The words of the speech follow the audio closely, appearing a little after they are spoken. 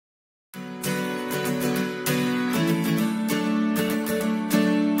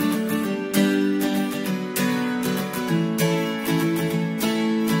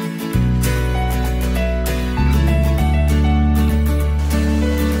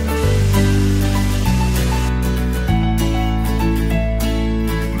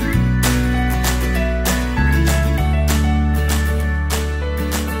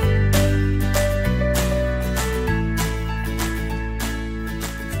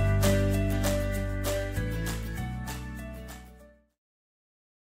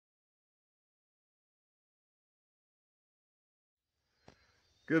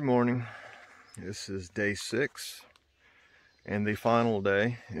Good morning. This is day 6 and the final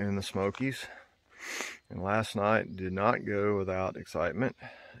day in the Smokies. And last night did not go without excitement.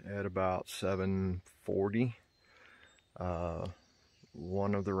 At about 7:40,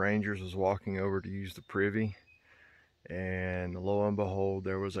 one of the rangers was walking over to use the privy, and lo and behold,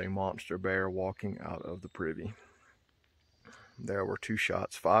 there was a monster bear walking out of the privy. There were 2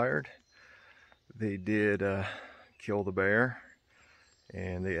 shots fired. They did kill the bear,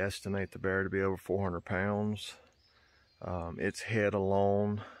 and they estimate the bear to be over 400 pounds. Its head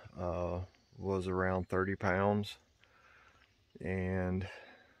alone was around 30 pounds, and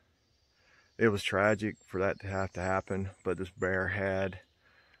it was tragic for that to have to happen. But this bear had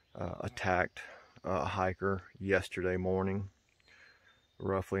attacked a hiker yesterday morning,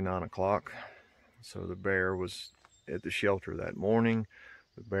 roughly 9 o'clock. So the bear was at the shelter that morning.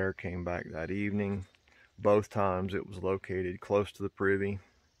 The bear came back that evening. Both times it was located close to the privy,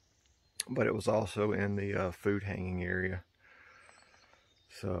 but it was also in the food hanging area.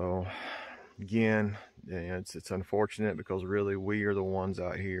 So again, it's unfortunate, because really we are the ones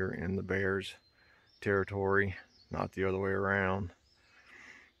out here in the bear's territory, not the other way around.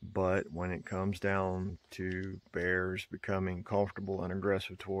 But when it comes down to bears becoming comfortable and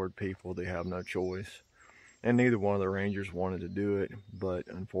aggressive toward people, they have no choice. And neither one of the rangers wanted to do it, but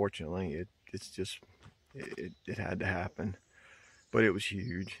unfortunately it had to happen. But it was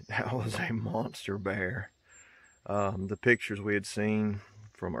huge. That was a monster bear. The pictures we had seen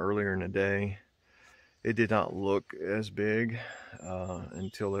from earlier in the day, it did not look as big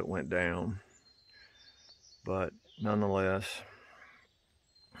until it went down. But nonetheless,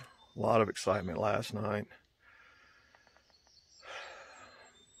 a lot of excitement last night.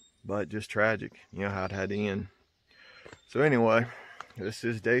 But just tragic, you know how it had to end. So anyway, this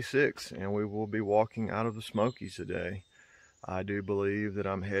is day 6, and we will be walking out of the Smokies today. I do believe that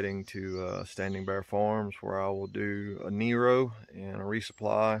I'm heading to Standing Bear Farms, where I will do a Nero and a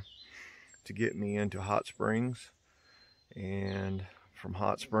resupply to get me into Hot Springs. And from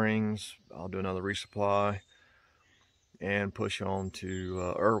Hot Springs, I'll do another resupply and push on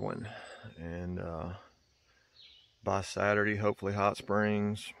to Irwin. And by Saturday, hopefully Hot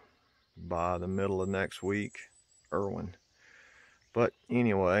Springs. By the middle of next week, Irwin. But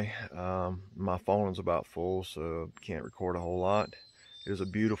anyway, my phone is about full, so can't record a whole lot. It was a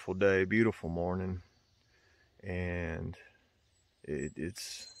beautiful day, beautiful morning, and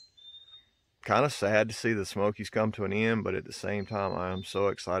it's kind of sad to see the Smokies come to an end, but at the same time, I am so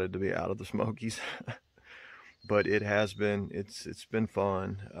excited to be out of the Smokies. But it has been, it's been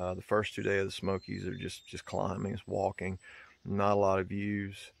fun. The first 2 days of the Smokies are just climbing, it's walking, not a lot of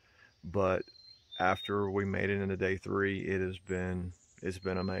views. But after we made it into day 3, it's been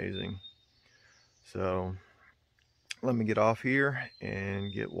amazing. So let me get off here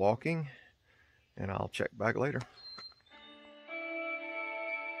and get walking, and I'll check back later.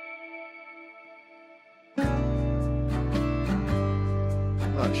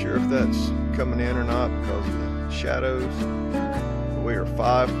 Not sure if that's coming in or not because of the shadows. But we are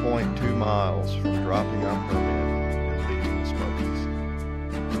 5.2 miles from dropping our permit and leaving the Smokies.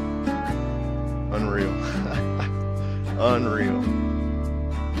 Unreal. Unreal.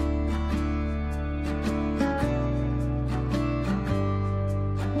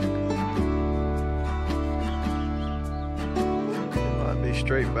 Might be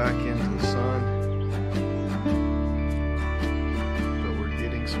straight back into the sun, but we're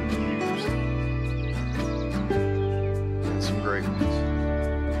getting some views and some great ones.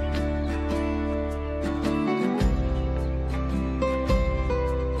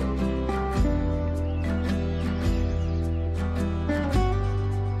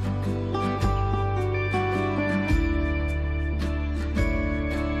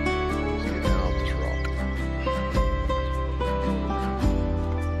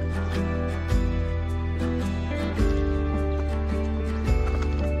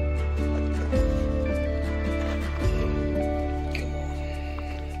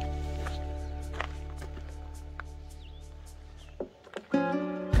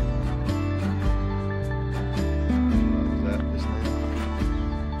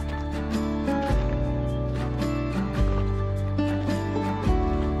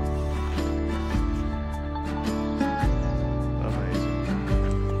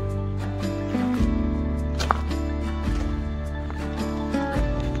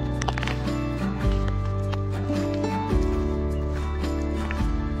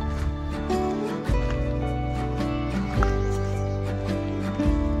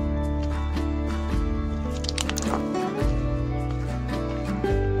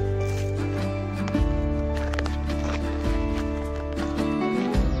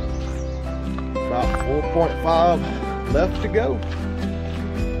 1.5 left to go.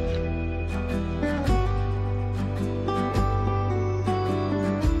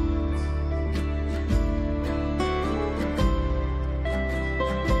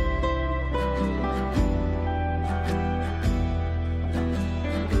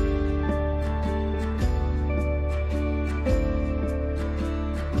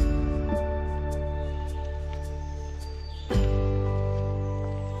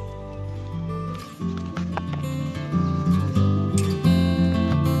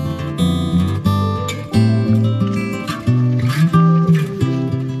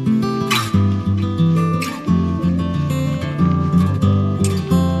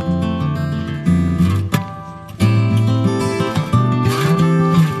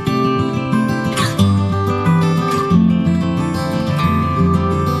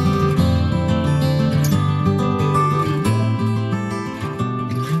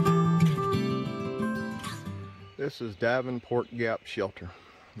 This is Davenport Gap Shelter.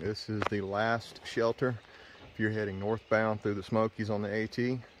 This is the last shelter if you're heading northbound through the Smokies on the AT.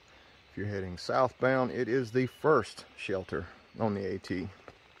 If you're heading southbound, it is the first shelter on the AT. It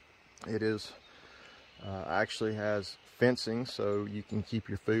is actually has fencing so you can keep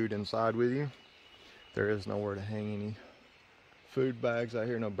your food inside with you. There is nowhere to hang any food bags out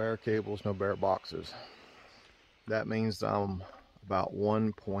here, no bear cables, no bear boxes. That means I'm about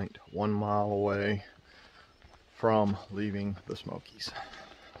 1.1 mile away from leaving the Smokies.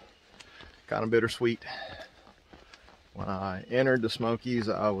 Kind of bittersweet. When I entered the Smokies,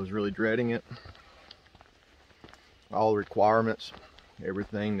 I was really dreading it. All the requirements,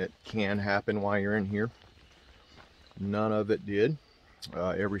 everything that can happen while you're in here, none of it did.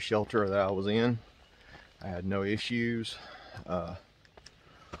 Every shelter that I was in, I had no issues. I'd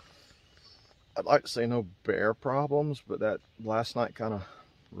like to say no bear problems, but that last night kind of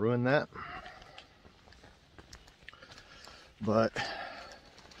ruined that. But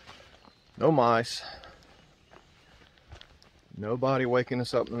no mice, nobody waking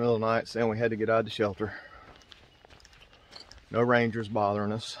us up in the middle of the night saying we had to get out of the shelter, no rangers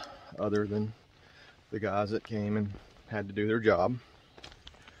bothering us other than the guys that came and had to do their job.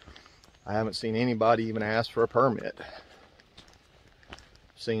 I haven't seen anybody even ask for a permit.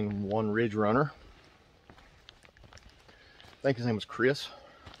 Seen one ridge runner, I think his name was Chris,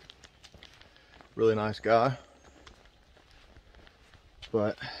 really nice guy.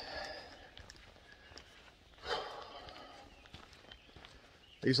 But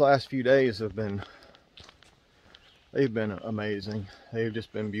these last few days have been, they've been amazing. They've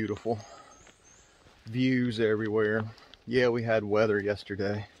just been beautiful. Views everywhere. Yeah, we had weather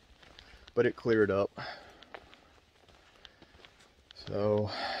yesterday, but it cleared up. So,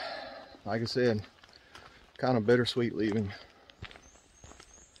 like I said, kind of bittersweet leaving.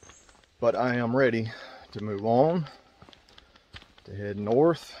 But I am ready to move on, to head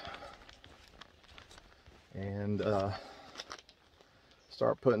north and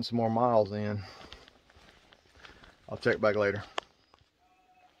start putting some more miles in. I'll check back later.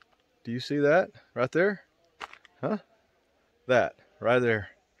 Do you see that right there? Huh? That right there.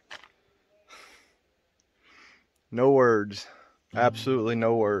 No words. Absolutely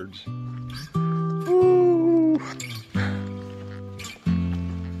no words. Woo.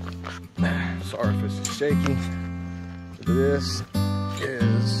 Sorry if this is shaky. This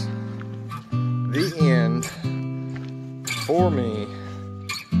is the end for me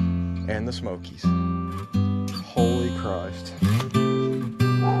and the Smokies. Holy Christ.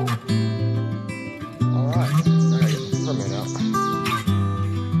 Alright, I gotta get the permit out.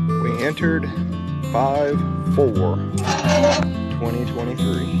 We entered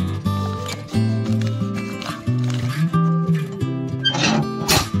 5/4/2023.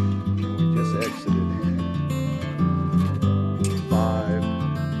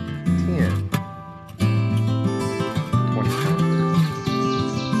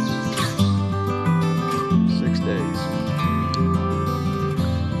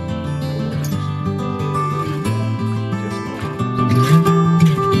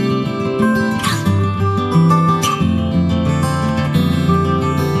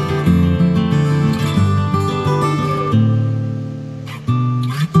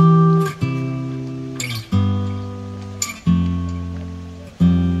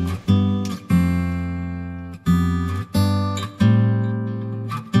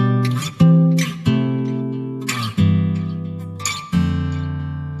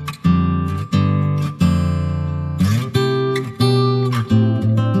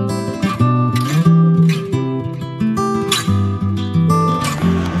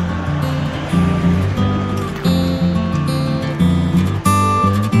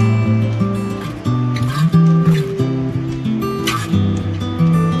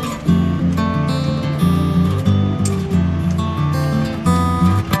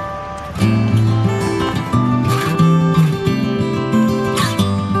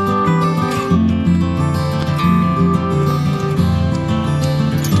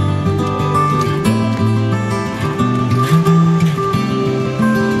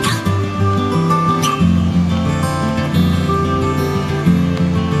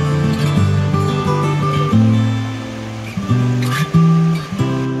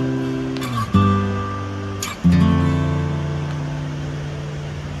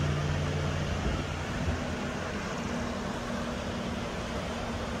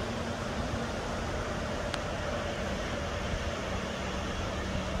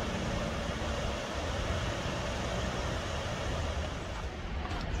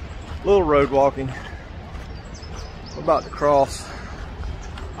 little road walking. We're about to cross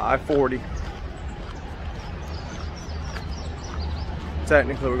I-40.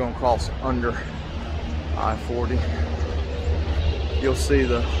 Technically, we're going to cross under I-40. You'll see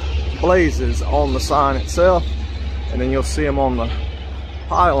the blazes on the sign itself, and then you'll see them on the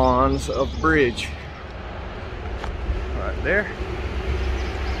pylons of the bridge. Right there.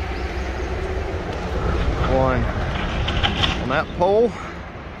 One on that pole,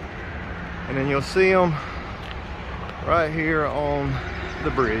 and then you'll see them right here on the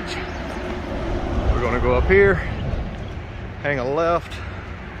bridge. We're going to go up here, hang a left,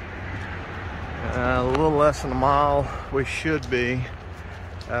 a little less than a mile. We should be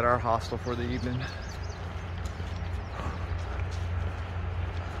at our hostel for the evening.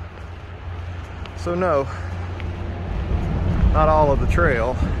 So no, not all of the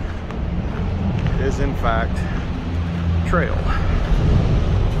trail is in fact trail.